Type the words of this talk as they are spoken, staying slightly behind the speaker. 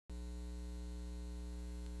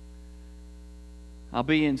I'll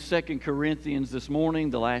be in 2 Corinthians this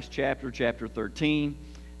morning, the last chapter, chapter 13.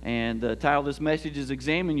 And the title of this message is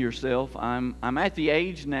Examine Yourself. I'm at the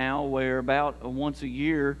age now where about once a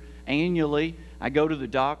year, annually, I go to the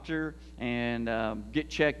doctor and get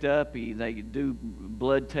checked up. They do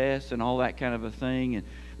blood tests and all that kind of a thing. And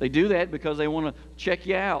they do that because they want to check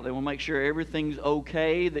you out. They want to make sure everything's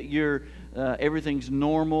okay, that everything's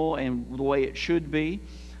normal and the way it should be.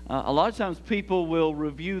 A lot of times people will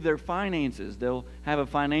review their finances. They'll have a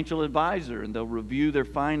financial advisor and they'll review their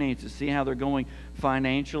finances, see how they're going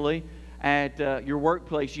financially. At your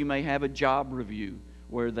workplace, you may have a job review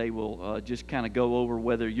where they will just kind of go over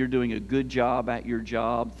whether you're doing a good job at your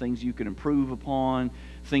job, things you can improve upon,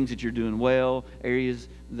 things that you're doing well, areas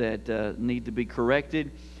that need to be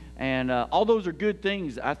corrected. And all those are good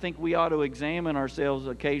things. I think we ought to examine ourselves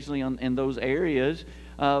occasionally in those areas.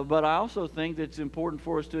 But I also think that it's important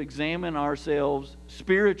for us to examine ourselves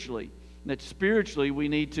spiritually. That spiritually we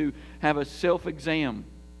need to have a self-exam.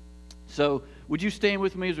 So would you stand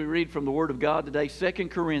with me as we read from the Word of God today? 2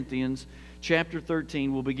 Corinthians chapter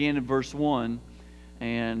 13. We'll begin in verse 1.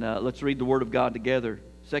 And let's read the Word of God together.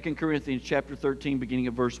 2 Corinthians chapter 13, beginning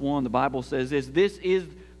at verse 1. The Bible says this: "This is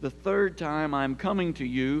the third time I am coming to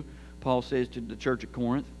you," Paul says to the church at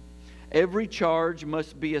Corinth. "Every charge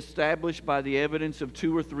must be established by the evidence of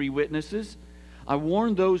 2 or 3 witnesses. I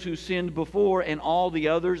warned those who sinned before and all the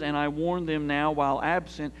others, and I warn them now while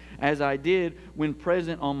absent, as I did when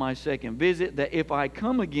present on my second visit, that if I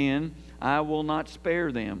come again, I will not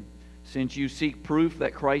spare them. Since you seek proof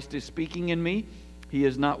that Christ is speaking in me, He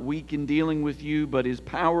is not weak in dealing with you, but is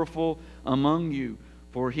powerful among you.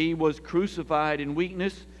 For He was crucified in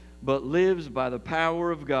weakness, but lives by the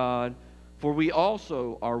power of God. For we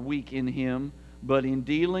also are weak in Him, but in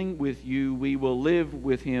dealing with you we will live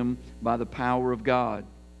with Him by the power of God.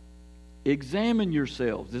 Examine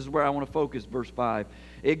yourselves." This is where I want to focus, verse 5.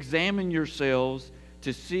 "Examine yourselves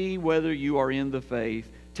to see whether you are in the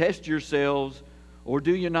faith. Test yourselves, or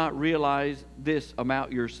do you not realize this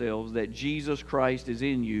about yourselves, that Jesus Christ is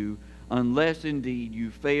in you, unless indeed you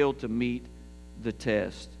fail to meet the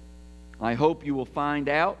test. I hope you will find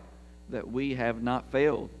out that we have not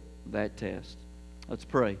failed that test." Let's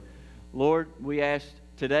pray. Lord, we ask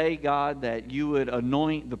today, God, that you would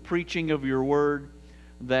anoint the preaching of your word,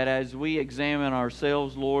 that as we examine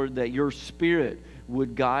ourselves, Lord, that your Spirit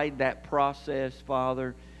would guide that process,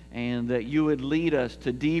 Father, and that you would lead us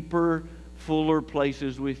to deeper, fuller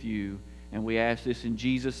places with you. And we ask this in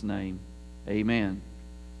Jesus' name. Amen.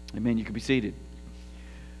 Amen. You can be seated.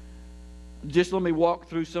 Just let me walk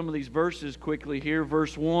through some of these verses quickly here.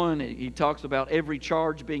 Verse 1, he talks about every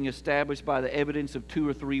charge being established by the evidence of 2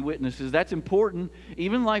 or 3 witnesses. That's important,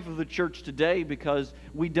 even in the life of the church today, because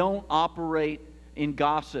we don't operate in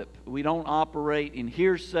gossip. We don't operate in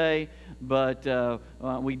hearsay, but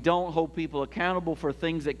we don't hold people accountable for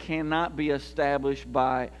things that cannot be established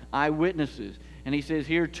by eyewitnesses. And he says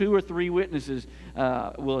here 2 or 3 witnesses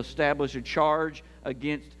will establish a charge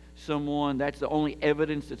against someone. That's the only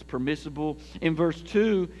evidence that's permissible. In verse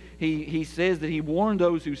 2, he says that he warned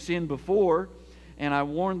those who sinned before, and I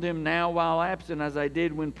warned them now while absent, as I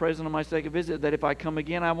did when present on my second visit, that if I come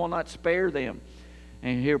again, I will not spare them.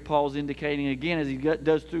 And here Paul's indicating again, as he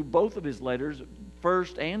does through both of his letters,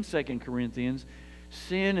 1st and 2nd Corinthians,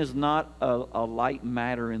 sin is not a light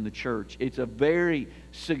matter in the church. It's a very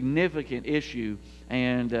significant issue.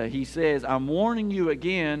 And he says, I'm warning you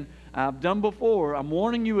again. I've done before. I'm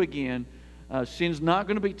warning you again. Sin's not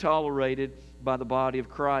going to be tolerated by the body of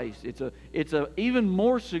Christ. It's a even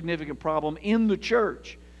more significant problem in the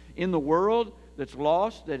church. In the world that's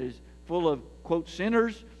lost, that is full of, quote,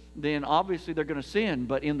 sinners, then obviously they're going to sin.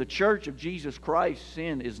 But in the church of Jesus Christ,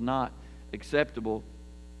 sin is not acceptable.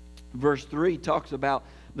 Verse 3 talks about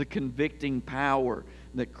the convicting power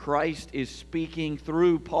that Christ is speaking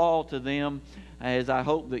through Paul to them, as I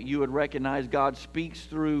hope that you would recognize God speaks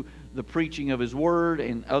through the preaching of His Word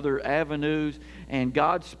and other avenues, and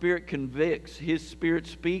God's Spirit convicts. His Spirit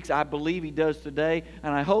speaks. I believe He does today,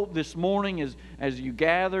 and I hope this morning as you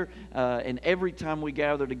gather, and every time we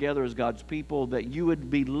gather together as God's people, that you would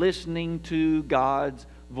be listening to God's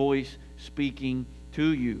voice speaking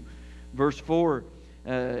to you. Verse 4,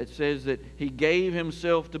 it says that He gave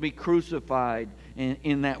Himself to be crucified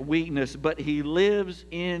in that weakness, but He lives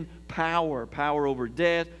in power over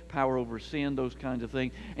death, power over sin, those kinds of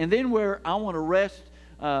things. And then where I want to rest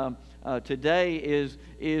today is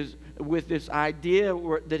with this idea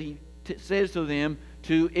that he says to them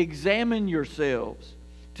to examine yourselves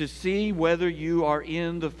to see whether you are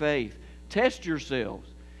in the faith. Test yourselves.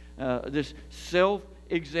 This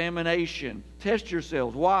self-examination. Test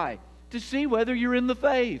yourselves. Why? To see whether you're in the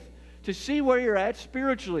faith. to see where you're at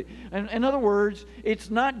spiritually. And in other words, it's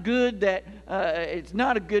not good that it's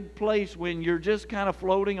not a good place when you're just kind of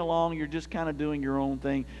floating along, you're just kind of doing your own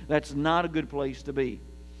thing. That's not a good place to be.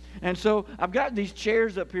 And so I've got these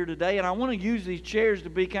chairs up here today, and I want to use these chairs to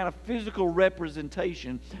be kind of physical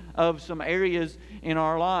representation of some areas in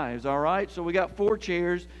our lives, all right? So we got 4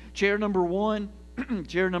 chairs. Chair number 1,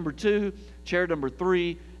 chair number 2, chair number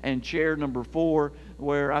 3, and chair number 4,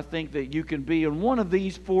 where I think that you can be in one of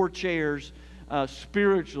these 4 chairs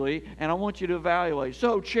spiritually, and I want you to evaluate.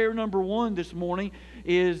 So chair number 1 this morning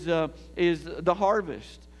is the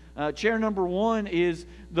harvest. Chair number 1 is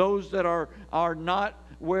those that are not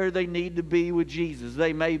where they need to be with Jesus.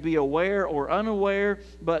 They may be aware or unaware,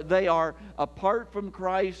 but they are apart from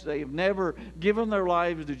Christ. They have never given their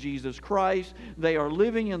lives to Jesus Christ. They are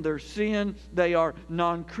living in their sin. They are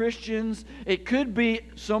non-Christians. It could be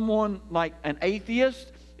someone like an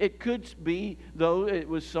atheist. It could be, though, it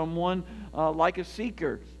was someone like a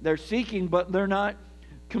seeker. They're seeking, but they're not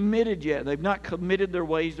committed yet. They've not committed their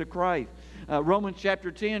ways to Christ. Romans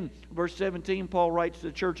chapter 10, verse 17, Paul writes to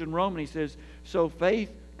the church in Rome, and he says, so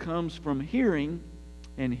faith comes from hearing,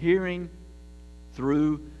 and hearing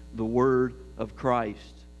through the Word of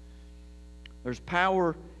Christ. There's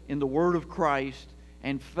power in the Word of Christ,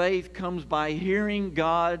 and faith comes by hearing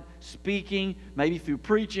God speaking, maybe through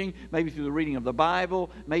preaching, maybe through the reading of the Bible,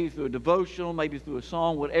 maybe through a devotional, maybe through a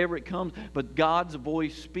song, whatever it comes, but God's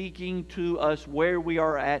voice speaking to us where we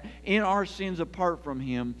are at in our sins apart from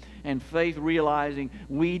Him, and faith realizing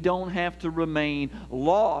we don't have to remain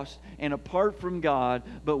lost and apart from God,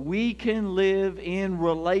 but we can live in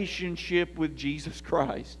relationship with Jesus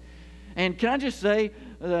Christ. And can I just say,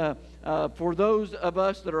 for those of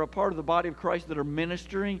us that are a part of the body of Christ that are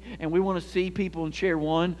ministering, and we want to see people in chair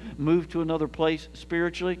 1 move to another place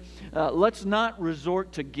spiritually, let's not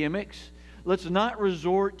resort to gimmicks. Let's not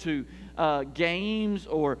resort to games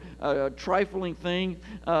or trifling things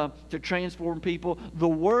to transform people. The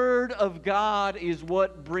Word of God is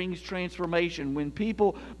what brings transformation. When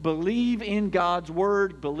people believe in God's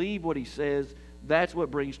Word, believe what He says, that's what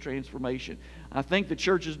brings transformation. I think the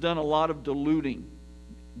church has done a lot of diluting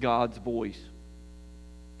God's voice.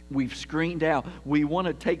 We've screened out. We want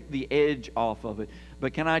to take the edge off of it.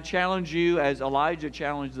 But can I challenge you, as Elijah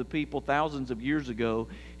challenged the people thousands of years ago,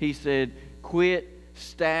 he said, quit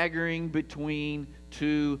staggering between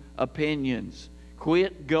 2 opinions.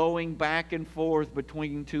 Quit going back and forth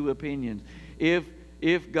between 2 opinions.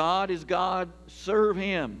 If God is God, serve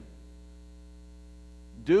Him.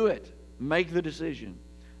 Do it. Make the decision.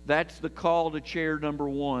 That's the call to chair number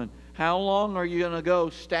 1. How long are you going to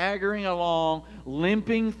go staggering along,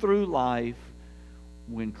 limping through life,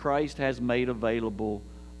 when Christ has made available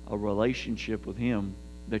a relationship with Him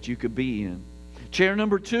that you could be in? Chair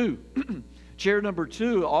number 2. Chair number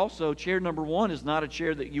 2, also, chair number 1 is not a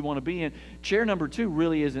chair that you want to be in. Chair number 2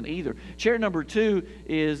 really isn't either. Chair number 2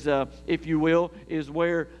 is, if you will, is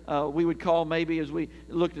where we would call, maybe as we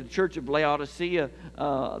looked at the church of Laodicea,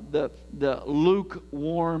 the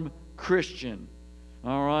lukewarm Christian.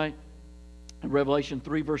 All right? Revelation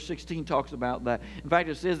 3 verse 16 talks about that. In fact,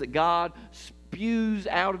 it says that God spews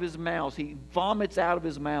out of His mouth, He vomits out of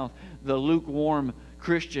His mouth the lukewarm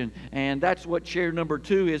Christian. And that's what chair number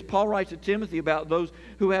 2 is. Paul writes to Timothy about those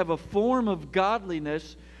who have a form of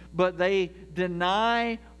godliness, but they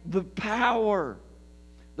deny the power.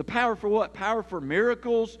 The power for what? Power for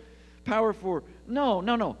miracles? Power for... No.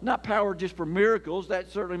 Not power just for miracles.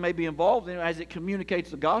 That certainly may be involved in it as it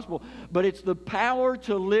communicates the gospel. But it's the power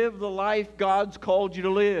to live the life God's called you to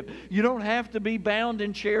live. You don't have to be bound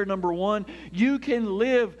in chair number 1. You can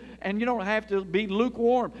live, and you don't have to be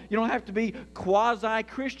lukewarm. You don't have to be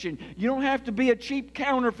quasi-Christian. You don't have to be a cheap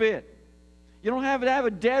counterfeit. You don't have to have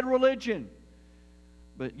a dead religion.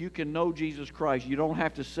 But you can know Jesus Christ. You don't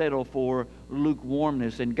have to settle for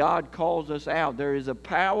lukewarmness. And God calls us out. There is a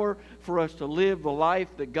power for us to live the life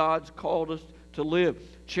that God's called us to live.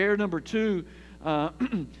 Chair number 2,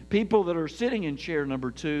 people that are sitting in chair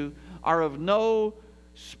number 2 are of no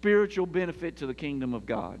spiritual benefit to the kingdom of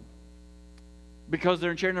God. Because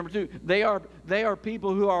they're in chair number 2. They are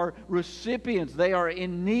people who are recipients. They are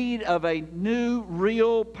in need of a new,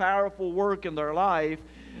 real, powerful work in their life.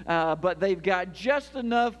 But they've got just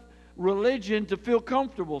enough religion to feel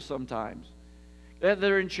comfortable sometimes.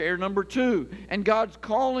 They're in chair number 2. And God's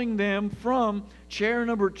calling them from chair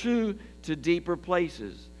number 2 to deeper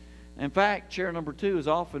places. In fact, chair number 2 is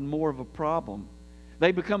often more of a problem.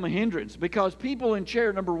 They become a hindrance because people in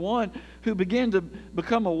chair number 1 who begin to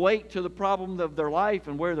become awake to the problem of their life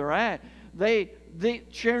and where they're at,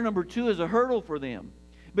 chair number 2 is a hurdle for them.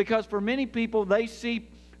 Because for many people, they see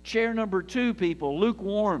Chair number 2, people,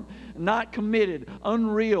 lukewarm, not committed,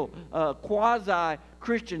 unreal,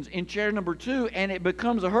 quasi-Christians in chair number 2, and it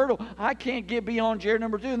becomes a hurdle. I can't get beyond chair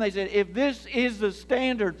number 2. And they said, if this is the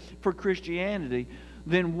standard for Christianity,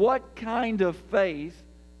 then what kind of faith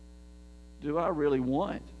do I really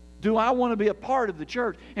want? Do I want to be a part of the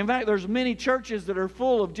church? In fact, there's many churches that are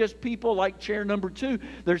full of just people like chair number 2.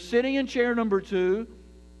 They're sitting in chair number 2.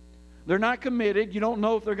 They're not committed. You don't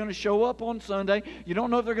know if they're going to show up on Sunday. You don't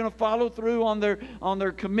know if they're going to follow through on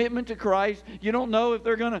their commitment to Christ. You don't know if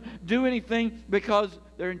they're going to do anything because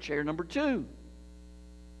they're in chair number 2.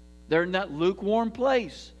 They're in that lukewarm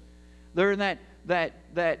place. They're in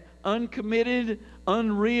that uncommitted,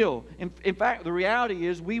 unreal. In fact, the reality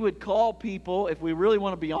is we would call people, if we really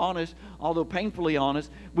want to be honest, although painfully honest,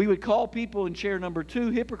 we would call people in chair number 2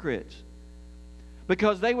 hypocrites.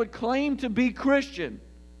 Because they would claim to be Christian,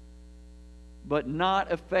 but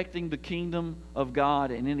not affecting the kingdom of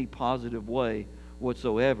God in any positive way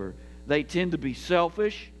whatsoever. They tend to be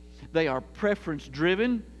selfish. They are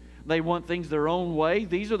preference-driven. They want things their own way.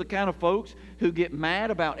 These are the kind of folks who get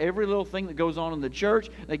mad about every little thing that goes on in the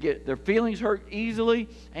church. They get their feelings hurt easily,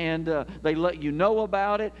 and they let you know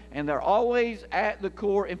about it, and they're always at the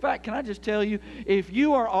core. In fact, can I just tell you, if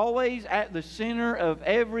you are always at the center of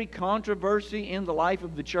every controversy in the life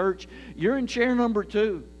of the church, you're in chair number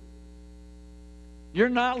 2. You're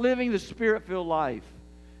not living the Spirit-filled life,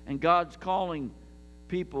 and God's calling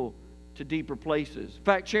people to deeper places. In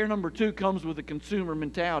fact, chair number 2 comes with a consumer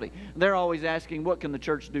mentality. They're always asking, what can the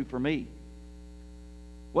church do for me?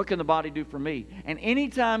 What can the body do for me? And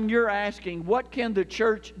anytime you're asking, what can the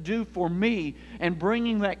church do for me, and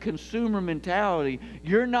bringing that consumer mentality,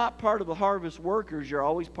 you're not part of the harvest workers, you're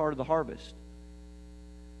always part of the harvest.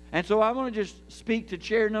 And so I want to just speak to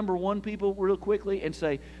chair number 1 people real quickly and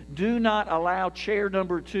say, do not allow chair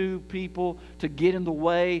number 2 people to get in the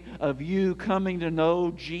way of you coming to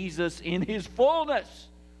know Jesus in His fullness.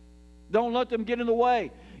 Don't let them get in the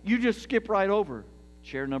way. You just skip right over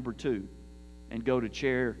chair number 2 and go to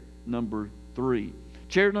chair number 3.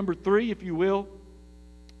 Chair number 3, if you will,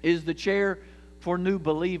 is the chair for new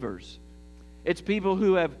believers. It's people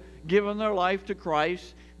who have given their life to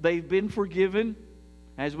Christ. They've been forgiven.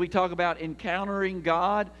 As we talk about encountering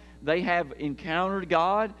God, they have encountered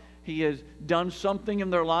God. He has done something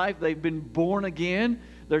in their life. They've been born again.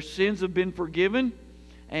 Their sins have been forgiven.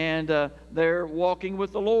 And they're walking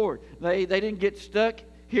with the Lord. They didn't get stuck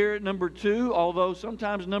here at number 2, although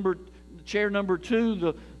sometimes chair number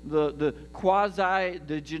 2, the quasi,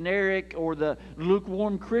 the generic, or the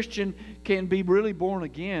lukewarm Christian can be really born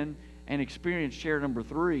again and experience chair number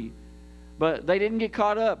 3. But they didn't get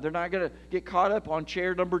caught up. They're not going to get caught up on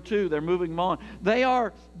chair number 2. They're moving on. They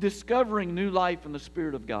are discovering new life in the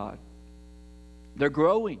Spirit of God. They're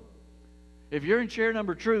growing. If you're in chair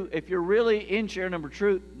number 2, if you're really in chair number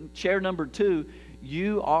 2,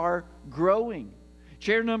 you are growing.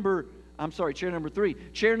 Chair number 3.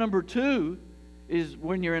 Chair number 2 is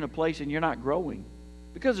when you're in a place and you're not growing.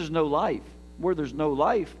 Because there's no life. Where there's no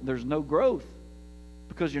life, there's no growth.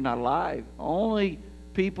 Because you're not alive. Only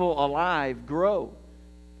people alive grow.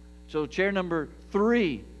 So chair number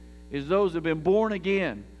 3 is those who have been born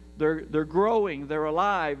again. They're growing. They're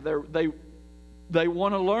alive. They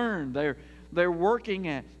want to learn. They're working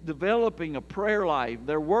at developing a prayer life.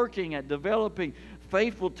 They're working at developing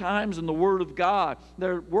faithful times in the Word of God.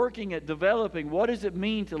 They're working at developing what does it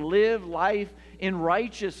mean to live life in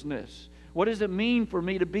righteousness. What does it mean for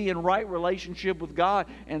me to be in right relationship with God?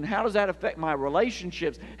 And how does that affect my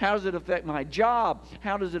relationships? How does it affect my job?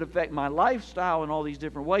 How does it affect my lifestyle in all these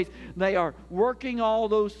different ways? They are working all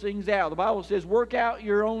those things out. The Bible says, work out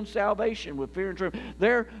your own salvation with fear and trembling.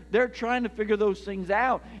 They're trying to figure those things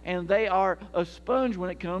out. And they are a sponge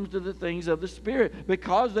when it comes to the things of the Spirit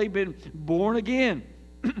because they've been born again.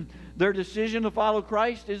 Their decision to follow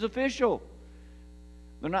Christ is official.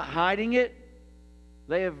 They're not hiding it.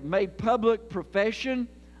 They have made public profession.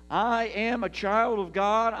 I am a child of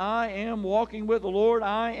God. I am walking with the Lord.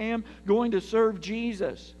 I am going to serve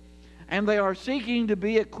Jesus. And they are seeking to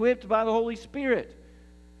be equipped by the Holy Spirit.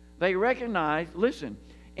 They recognize, listen,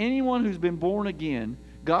 anyone who's been born again,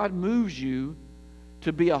 God moves you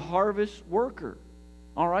to be a harvest worker.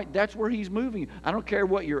 All right, that's where He's moving you. I don't care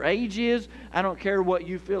what your age is. I don't care what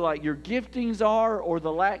you feel like your giftings are or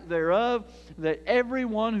the lack thereof. That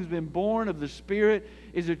everyone who's been born of the Spirit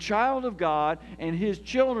is a child of God, and His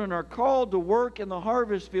children are called to work in the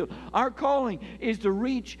harvest field. Our calling is to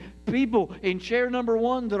reach people in chair number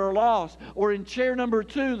 1 that are lost, or in chair number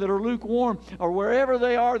 2 that are lukewarm, or wherever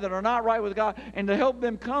they are that are not right with God, and to help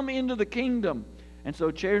them come into the kingdom. And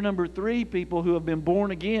so chair number 3, people who have been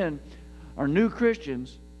born again, are new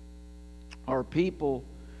Christians are people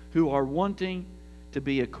who are wanting to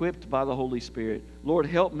be equipped by the Holy Spirit. Lord,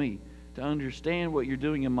 help me to understand what you're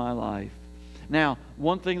doing in my life. Now,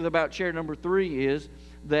 one thing about chair number 3 is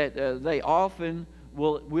that they often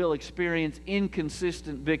will experience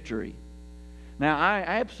inconsistent victory. Now, I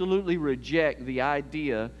absolutely reject the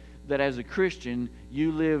idea that as a Christian,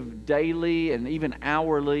 you live daily and even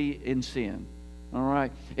hourly in sin. All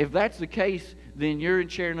right? If that's the case, then you're in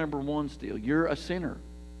chair number 1 still. You're a sinner.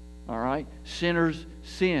 All right? Sinners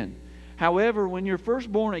sin. However, when you're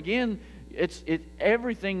first born again, it's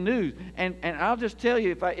everything new. And I'll just tell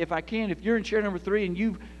you, if I can, if you're in chair number 3 and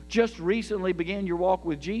you've just recently began your walk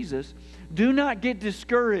with Jesus, do not get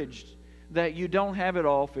discouraged that you don't have it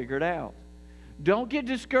all figured out. Don't get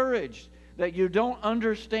discouraged that you don't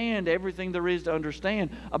understand everything there is to understand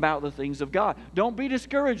about the things of God. Don't be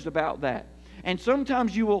discouraged about that. And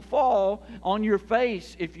sometimes you will fall on your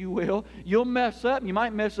face, if you will. You'll mess up. You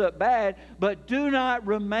might mess up bad, but do not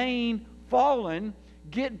remain fallen.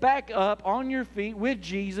 Get back up on your feet with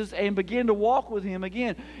Jesus and begin to walk with Him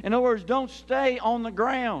again. In other words, don't stay on the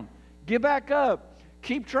ground. Get back up.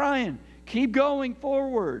 Keep trying. Keep going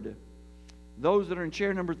forward. Those that are in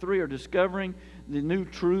chair number 3 are discovering the new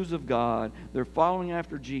truths of God. They're following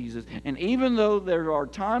after Jesus. And even though there are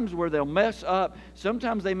times where they'll mess up,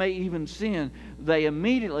 sometimes they may even sin, they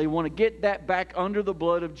immediately want to get that back under the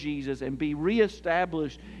blood of Jesus and be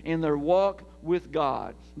reestablished in their walk with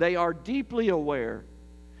God. They are deeply aware,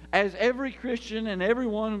 as every Christian and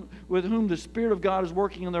everyone with whom the Spirit of God is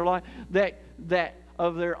working in their life, that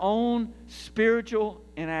of their own spiritual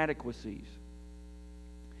inadequacies.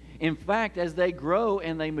 In fact, as they grow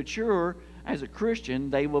and they mature as a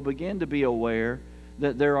Christian, they will begin to be aware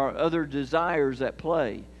that there are other desires at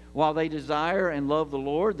play. While they desire and love the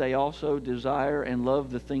Lord, they also desire and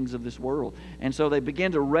love the things of this world. And so they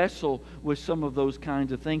begin to wrestle with some of those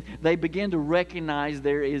kinds of things. They begin to recognize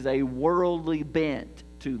there is a worldly bent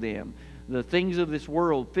to them. The things of this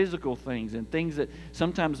world, physical things, and things that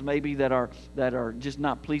sometimes maybe that are just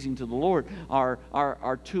not pleasing to the Lord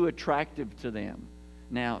are too attractive to them.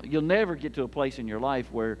 Now, you'll never get to a place in your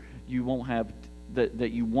life where you won't have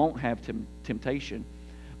temptation.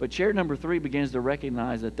 But chair number 3 begins to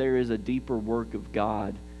recognize that there is a deeper work of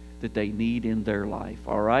God that they need in their life.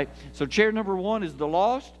 All right? So chair number 1 is the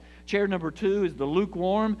lost. Chair number 2 is the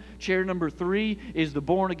lukewarm. Chair number 3 is the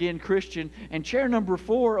born-again Christian. And chair number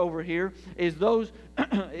 4 over here is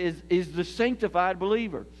is the sanctified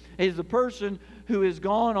believer. Is the person who has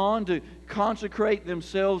gone on to consecrate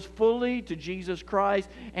themselves fully to Jesus Christ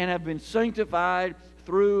and have been sanctified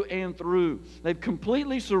through and through. They've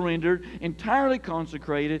completely surrendered, entirely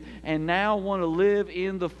consecrated, and now want to live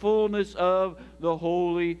in the fullness of the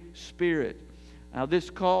Holy Spirit. Now, this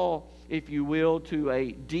call, if you will, to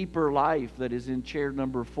a deeper life that is in chair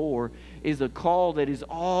number 4 is a call that is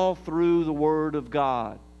all through the Word of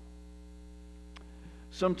God.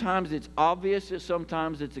 Sometimes it's obvious,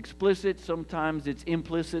 sometimes it's explicit, sometimes it's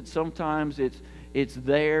implicit, sometimes it's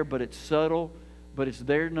there, but it's subtle, but it's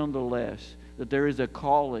there nonetheless. That there is a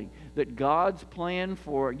calling, that God's plan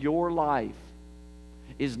for your life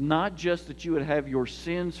is not just that you would have your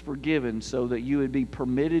sins forgiven so that you would be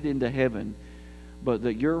permitted into heaven, but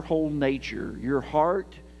that your whole nature, your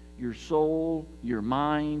heart, your soul, your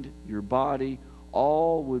mind, your body,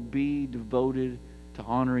 all would be devoted to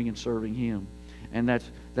honoring and serving Him. And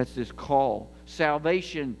that's this call.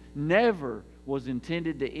 Salvation never was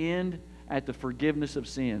intended to end at the forgiveness of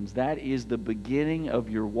sins. That is the beginning of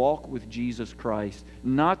your walk with Jesus Christ,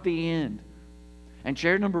 not the end. And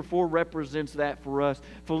chair number 4 represents that for us.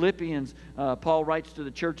 Philippians, Paul writes to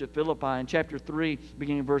the church at Philippi in chapter 3,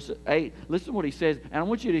 beginning in verse 8. Listen to what he says, and I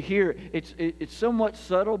want you to hear it. It's somewhat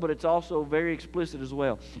subtle, but it's also very explicit as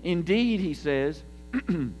well. Indeed, he says,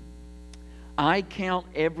 I count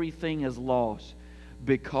everything as loss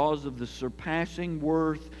because of the surpassing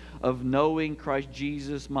worth of knowing Christ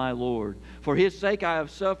Jesus my Lord. For His sake I have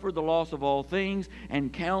suffered the loss of all things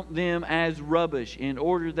and count them as rubbish, in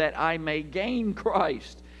order that I may gain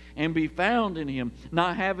Christ and be found in Him,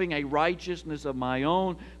 not having a righteousness of my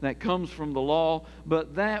own that comes from the law,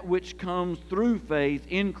 but that which comes through faith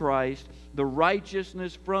in Christ, the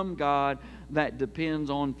righteousness from God that depends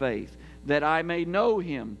on faith, that I may know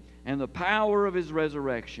Him and the power of His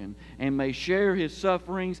resurrection, and may share His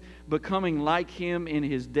sufferings, becoming like Him in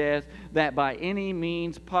His death, that by any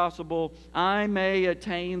means possible I may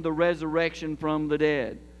attain the resurrection from the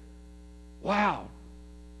dead. Wow!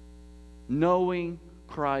 Knowing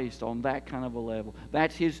Christ on that kind of a level.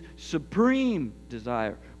 That's his supreme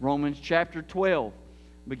desire. Romans chapter 12,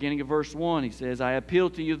 Beginning of verse 1, he says, I appeal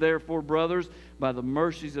to you, therefore, brothers, by the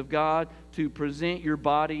mercies of God, to present your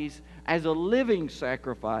bodies as a living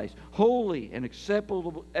sacrifice, holy and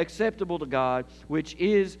acceptable to God, which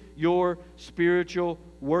is your spiritual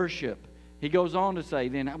worship. He goes on to say,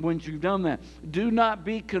 then, once you've done that, do not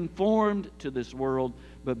be conformed to this world,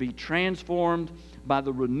 but be transformed by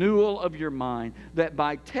the renewal of your mind, that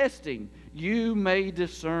by testing you may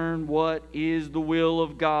discern what is the will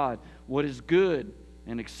of God, what is good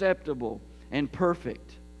and acceptable and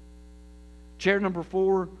perfect. Chair number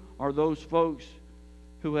 4 are those folks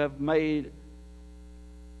who have made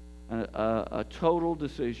a total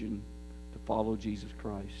decision to follow Jesus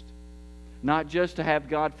Christ. Not just to have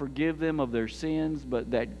God forgive them of their sins, but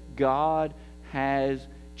that God has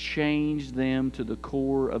changed them to the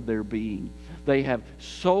core of their being. They have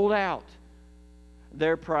sold out.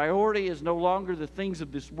 Their priority is no longer the things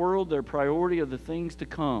of this world. Their priority are the things to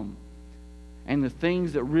come, and the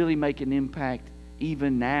things that really make an impact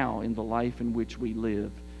even now in the life in which we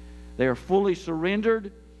live. They are fully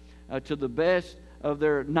surrendered to the best of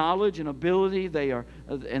their knowledge and ability. They are,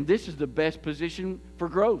 and this is the best position for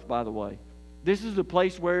growth, by the way. This is the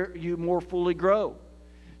place where you more fully grow.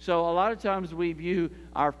 So a lot of times we view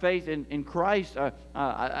our faith in Christ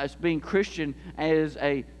as being Christian as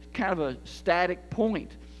a kind of a static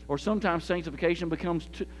point. Or sometimes sanctification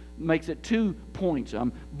makes it 2 points.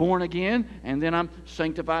 I'm born again, and then I'm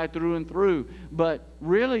sanctified through and through. But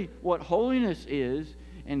really what holiness is,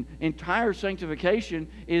 and entire sanctification,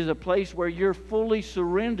 is a place where you're fully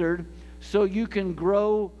surrendered so you can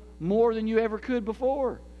grow more than you ever could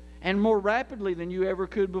before, and more rapidly than you ever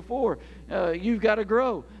could before. You've got to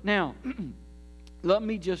grow. Now, let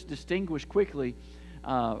me just distinguish quickly.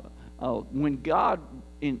 When God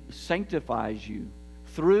sanctifies you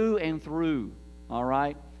through and through, all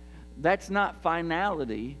right, that's not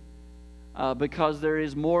finality, because there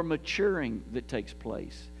is more maturing that takes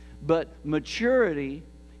place. But maturity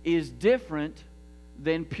is different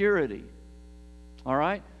than purity. All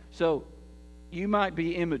right? So you might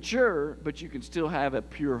be immature, but you can still have a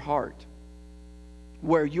pure heart,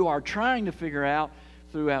 where you are trying to figure out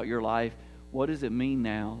throughout your life, what does it mean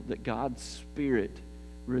now that God's Spirit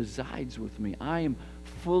resides with me? I am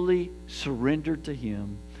fully surrendered to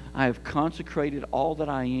Him. I have consecrated all that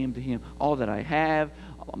I am to Him, all that I have,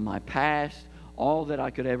 my past, all that I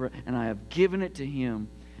could ever, and I have given it to Him,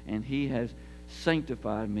 and He has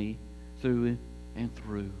sanctified me through and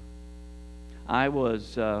through. I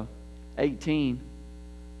was 18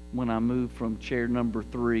 when I moved from chair number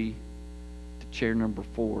 3 to chair number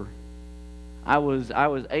 4. I was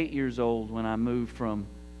 8 years old when I moved from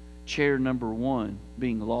chair number 1,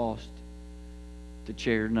 being lost, to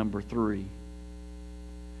chair number 3.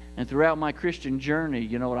 And throughout my Christian journey,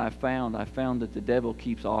 you know what I found? I found that the devil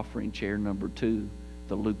keeps offering chair number 2,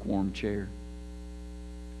 the lukewarm chair.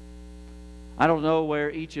 I don't know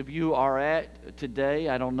where each of you are at today.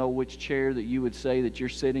 I don't know which chair that you would say that you're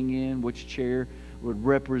sitting in, which chair would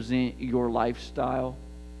represent your lifestyle.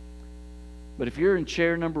 But if you're in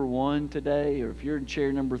chair number 1 today, or if you're in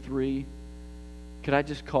chair number 3, could I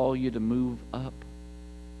just call you to move up,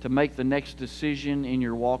 to make the next decision in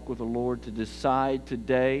your walk with the Lord, to decide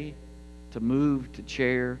today to move to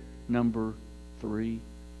chair number 3.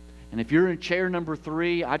 And if you're in chair number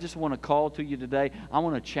 3, I just want to call to you today. I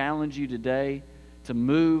want to challenge you today to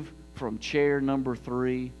move from chair number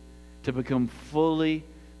 3 to become fully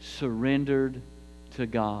surrendered to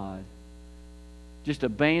God. Just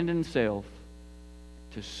abandon self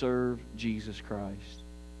to serve Jesus Christ.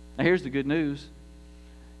 Now here's the good news.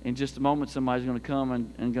 In just a moment, somebody's going to come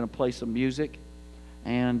and going to play some music.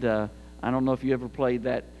 And I don't know if you ever played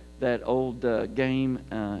that old game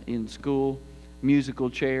in school, musical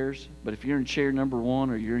chairs. But if you're in chair number 1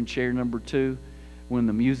 or you're in chair number 2, when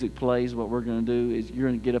the music plays, what we're going to do is you're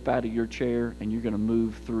going to get up out of your chair and you're going to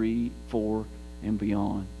move 3, 4, and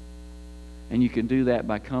beyond. And you can do that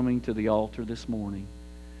by coming to the altar this morning,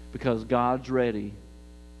 because God's ready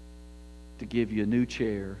to give you a new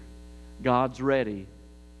chair. God's ready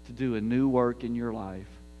to do a new work in your life.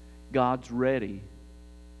 God's ready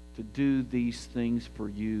to do these things for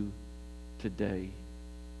you today.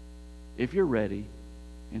 If you're ready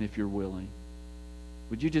and if you're willing,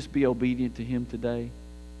 would you just be obedient to Him today?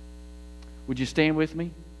 Would you stand with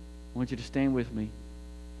me? I want you to stand with me.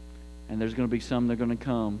 And there's going to be some that are going to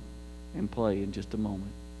come and play in just a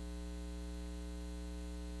moment.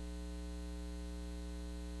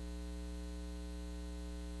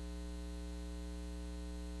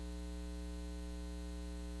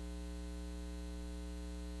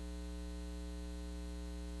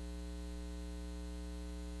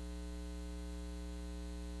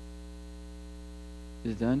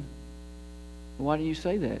 Is it done? Why do you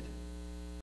say that?